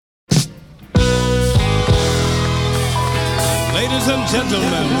Ladies and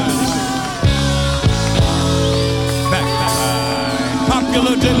gentlemen, back by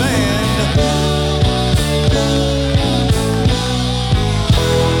popular demand,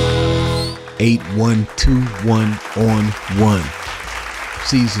 8121 on 1.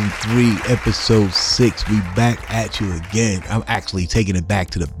 Season 3, episode 6. We back at you again. I'm actually taking it back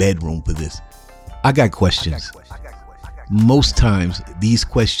to the bedroom for this. I got questions. Most times, these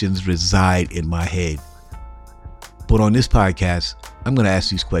questions reside in my head. But on this podcast, I'm going to ask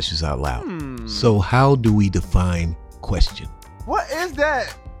these questions out loud. So how do we define question? What is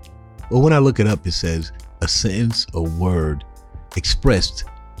that? Well, when I look it up, it says a sentence or word expressed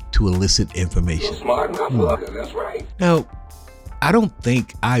to elicit information. Smart enough, that's right. Now, I don't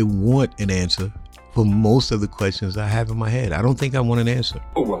think I want an answer for most of the questions I have in my head. I don't think I want an answer.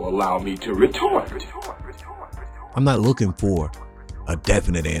 Well, allow me to retort. I'm not looking for a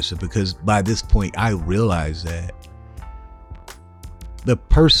definite answer because by this point, I realize that the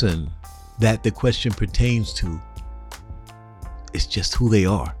person that the question pertains to is just who they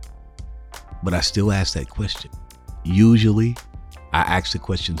are. But I still ask that question. Usually, I ask the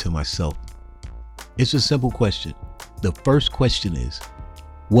question to myself. It's a simple question. The first question is,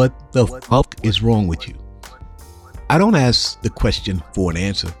 what the fuck is wrong with you? I don't ask the question for an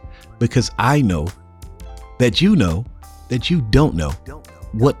answer because I know that you don't know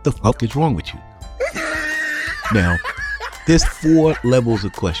what the fuck is wrong with you. Now, there's 4 levels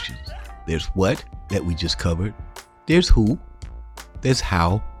of questions. There's what, that we just covered. There's who, there's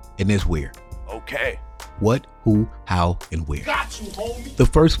how, and there's where. Okay. What, who, how, and where. Got you, homie. The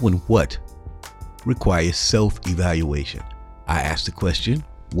first one, what, requires self-evaluation. I ask the question,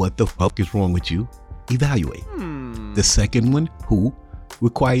 what the fuck is wrong with you? Evaluate. The second one, who,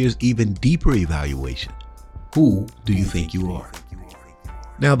 requires even deeper evaluation. Who do you think you are?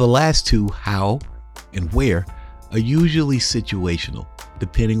 Now, the last 2, how and where, are usually situational,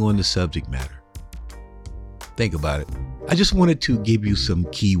 depending on the subject matter. Think about it. I just wanted to give you some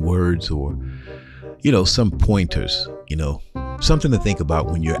key words or, some pointers, something to think about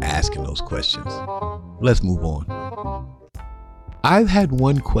when you're asking those questions. Let's move on. I've had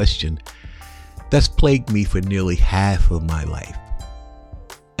one question that's plagued me for nearly half of my life.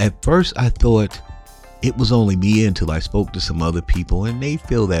 At first, I thought it was only me until I spoke to some other people and they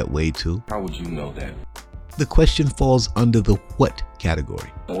feel that way too. How would you know that? The question falls under the what category.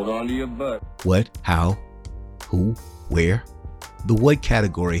 Hold on to your butt. What, how, who, where. The what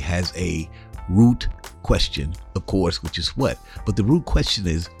category has a root question, of course, which is what. But the root question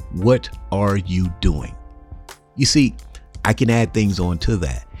is, what are you doing? You see, I can add things on to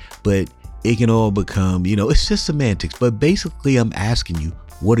that, but it can all become, it's just semantics. But basically, I'm asking you,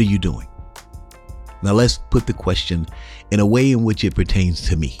 what are you doing? Now, let's put the question in a way in which it pertains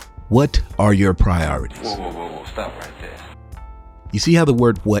to me. What are your priorities? Whoa, stop right there. You see how the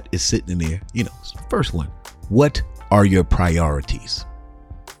word what is sitting in there? It's the first one. What are your priorities?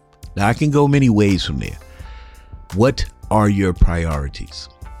 Now, I can go many ways from there. What are your priorities?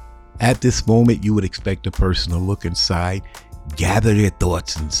 At this moment, you would expect a person to look inside, gather their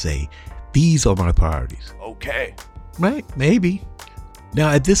thoughts and say, these are my priorities. Okay. Right? Maybe. Now,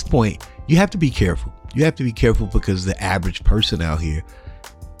 at this point, you have to be careful. You have to be careful because the average person out here,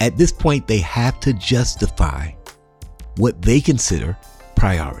 at this point, they have to justify what they consider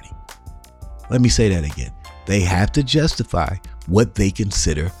priority. Let me say that again. They have to justify what they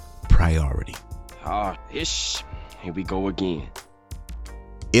consider priority. Here we go again.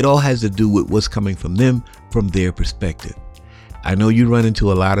 It all has to do with what's coming from them, from their perspective. I know you run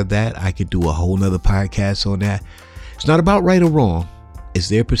into a lot of that. I could do a whole nother podcast on that. It's not about right or wrong. It's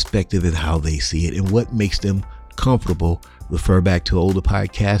their perspective and how they see it and what makes them comfortable. Refer back to older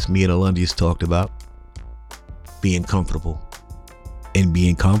podcasts me and Alundius talked about. Being comfortable. And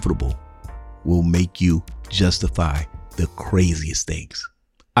being comfortable will make you justify the craziest things.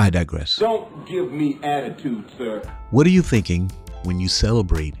 I digress. Don't give me attitude, sir. What are you thinking when you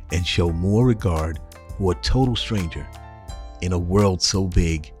celebrate and show more regard for a total stranger in a world so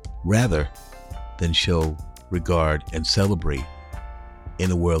big, rather than show regard and celebrate in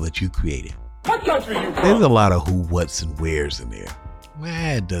the world that you created? What country you from? There's a lot of who, what's, and where's in there.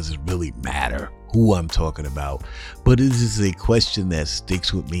 It doesn't really matter who I'm talking about, but it is a question that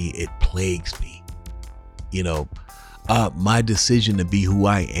sticks with me. It plagues me. My decision to be who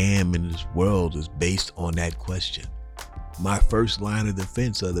I am in this world is based on that question. My first line of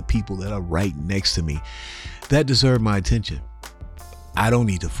defense are the people that are right next to me that deserve my attention. I don't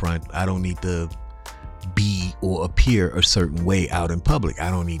need to front. I don't need to be or appear a certain way out in public.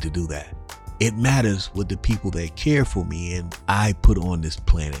 I don't need to do that. It matters what the people that care for me and I put on this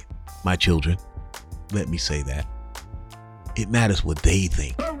planet, my children, let me say that. It matters what they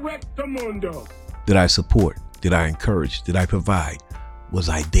think. Correctamundo. Did I support? Did I encourage? Did I provide? Was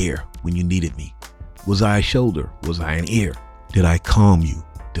I there when you needed me? Was I a shoulder? Was I an ear? Did I calm you?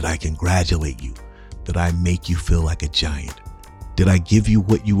 Did I congratulate you? Did I make you feel like a giant? Did I give you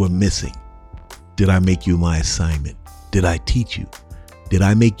what you were missing? Did I make you my assignment? Did I teach you? Did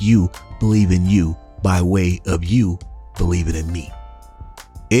I make you believe in you by way of you believing in me?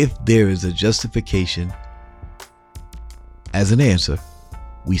 If there is a justification as an answer,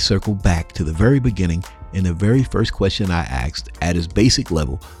 we circle back to the very beginning and the very first question I asked at its basic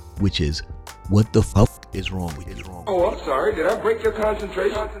level, which is, what the fuck is wrong with you? Oh, I'm sorry. Did I break your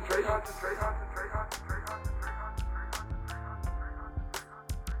concentration?